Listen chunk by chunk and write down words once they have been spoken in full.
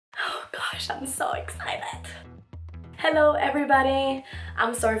I'm so excited. Hello everybody.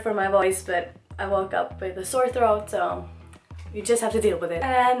 I'm sorry for my voice, but I woke up with a sore throat, so you just have to deal with it.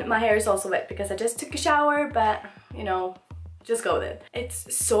 And my hair is also wet because I just took a shower, but you know, just go with it.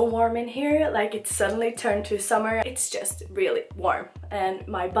 It's so warm in here, like it suddenly turned to summer. It's just really warm and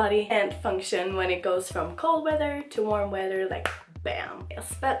my body can't function when it goes from cold weather to warm weather, like bam.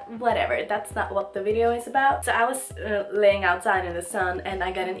 Yes, but whatever, that's not what the video is about. So I was laying outside in the sun and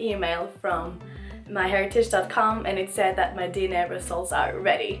I got an email from heddakjelvik and it said that my DNA results are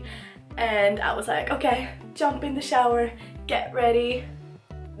ready. And I was like, okay, jump in the shower, get ready,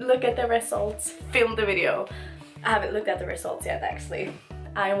 look at the results, film the video. I haven't looked at the results yet actually.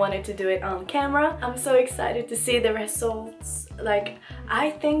 I wanted to do it on camera. I'm so excited to see the results. Like, I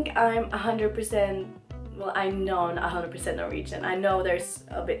think I'm 100%, well, I know I'm 100% Norwegian. I know there's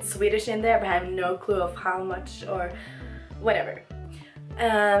a bit Swedish in there, but I have no clue of how much or whatever.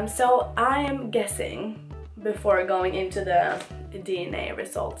 So I am guessing, before going into the DNA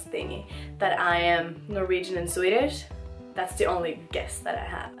results thingy, that I am Norwegian and Swedish. That's the only guess that I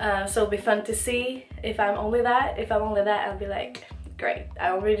have. So it'll be fun to see if I'm only that. If I'm only that, I'll be like, great, I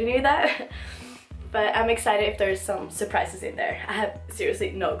already knew that. But I'm excited if there's some surprises in there. I have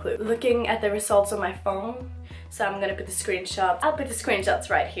seriously no clue. Looking at the results on my phone, so I'm gonna put the screenshot. I'll put the screenshots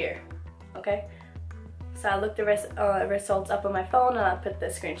right here, okay? So I'll look the results up on my phone and I'll put the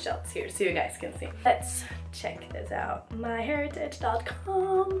screenshots here so you guys can see. Let's check this out.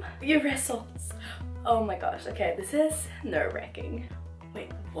 heddakjelvik.com. Your results. Oh my gosh, okay, this is nerve-wracking.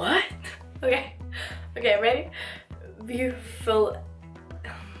 Wait, what? Okay, ready? Beautiful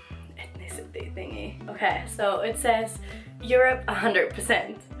ethnicity thingy. Okay, so it says Europe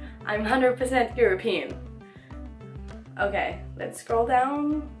 100%. I'm 100% European. Okay, let's scroll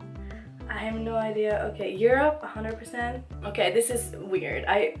down. I have no idea. Okay, Europe 100%. Okay, this is weird.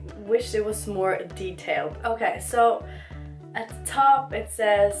 I wish it was more detailed. Okay, so at the top it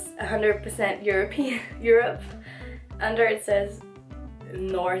says 100% European Europe. Under it says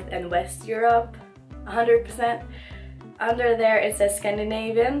North and West Europe 100%. Under there it says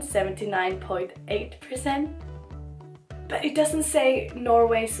Scandinavian 79.8%. But it doesn't say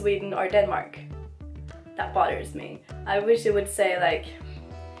Norway, Sweden or Denmark. That bothers me. I wish it would say like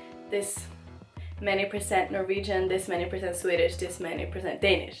this many percent Norwegian, this many percent Swedish, this many percent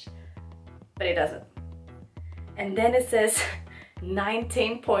Danish. But it doesn't. And then it says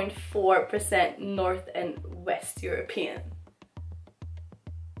 19.4% North and West European.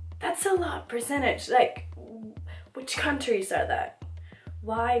 That's a lot percentage. Like, which countries are that?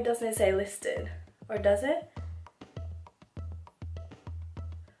 Why doesn't it say listed? Or does it?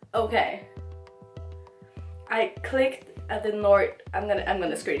 Okay. I clicked at the North. I'm gonna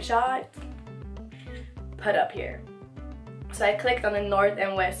screenshot. Put up here. So I clicked on the North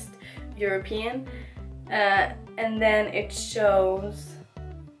and West European. And then it shows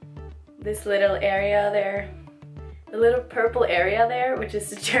this little area there, the little purple area there, which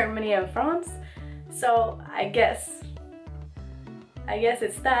is Germany and France. So I guess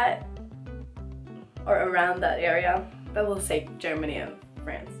it's that, or around that area, but we'll say Germany and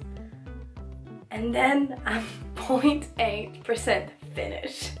France. And then I'm 0.8%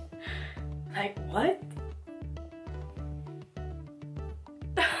 Finnish. Like, what?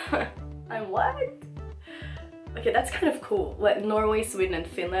 I'm what? Okay, that's kind of cool. What Norway, Sweden and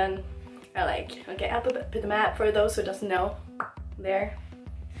Finland are like. Okay, I'll put the map for those who doesn't know. They're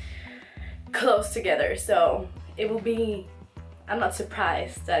close together, so it will be, I'm not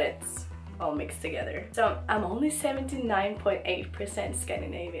surprised that it's all mixed together. So I'm only 79.8%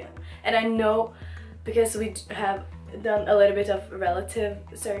 Scandinavian. And I know because we have done a little bit of relative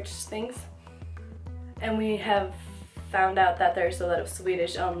search things, and we have found out that there's a lot of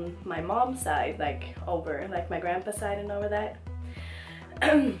Swedish on my mom's side, like over, like my grandpa's side and over that.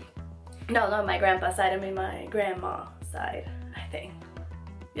 No, not my grandpa's side, I mean my grandma's side, I think.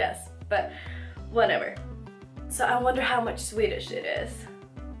 Yes, but whatever. So I wonder how much Swedish it is.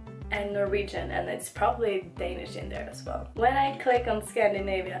 And Norwegian, and it's probably Danish in there as well. When I click on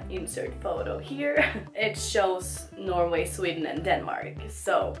Scandinavia insert photo here, it shows Norway, Sweden and Denmark.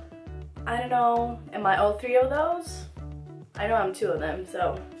 So I don't know, am I all three of those? I know I'm two of them,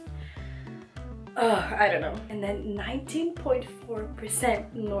 so I don't know. And then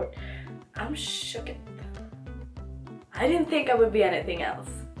 19.4% North. I'm shook. I didn't think I would be anything else.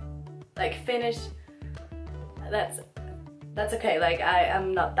 Like Finnish, that's okay, like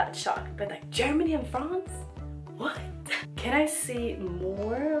I'm not that shocked, but like Germany and France? What? Can I see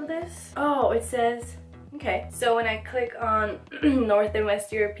more of this? Oh, it says Okay, so when I click on North and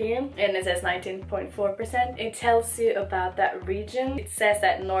West European and it says 19.4%, it tells you about that region. It says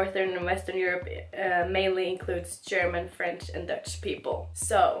that Northern and Western Europe mainly includes German, French and Dutch people.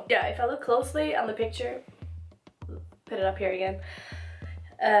 So yeah, if I look closely on the picture, put it up here again,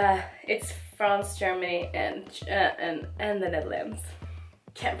 it's France, Germany and the Netherlands.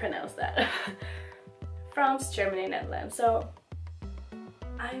 Can't pronounce that. France, Germany, Netherlands. So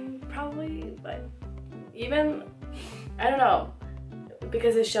I'm probably like, even, I don't know,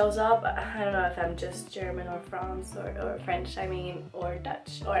 because it shows up, I don't know if I'm just German or France or French, I mean, or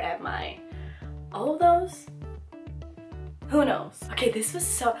Dutch, or am I all of those? Who knows? Okay, this is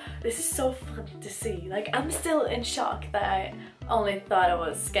so fun to see. Like, I'm still in shock that I only thought I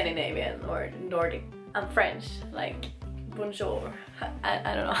was Scandinavian or Nordic. I'm French, like, bonjour. I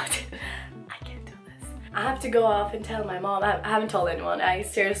don't know how to, I can't do this. I have to go off and tell my mom. I haven't told anyone. I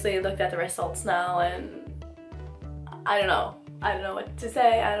seriously looked at the results now and I don't know. I don't know what to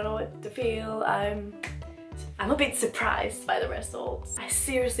say. I don't know what to feel. I'm a bit surprised by the results. I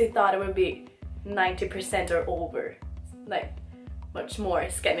seriously thought it would be 90% or over. Like, much more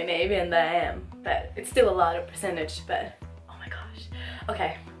Scandinavian than I am. But it's still a lot of percentage, but oh my gosh.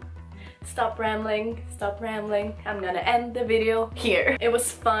 Okay. Stop rambling, stop rambling. I'm gonna end the video here. It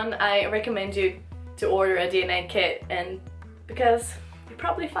was fun. I recommend you to order a DNA kit, and because you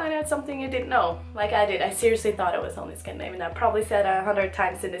probably find out something you didn't know, like I did. I seriously thought it was only Scandinavian. I probably said it 100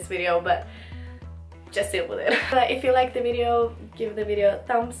 times in this video, but just deal with it. But if you like the video, give the video a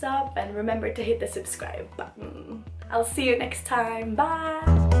thumbs up and remember to hit the subscribe button. I'll see you next time.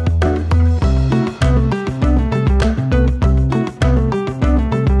 Bye!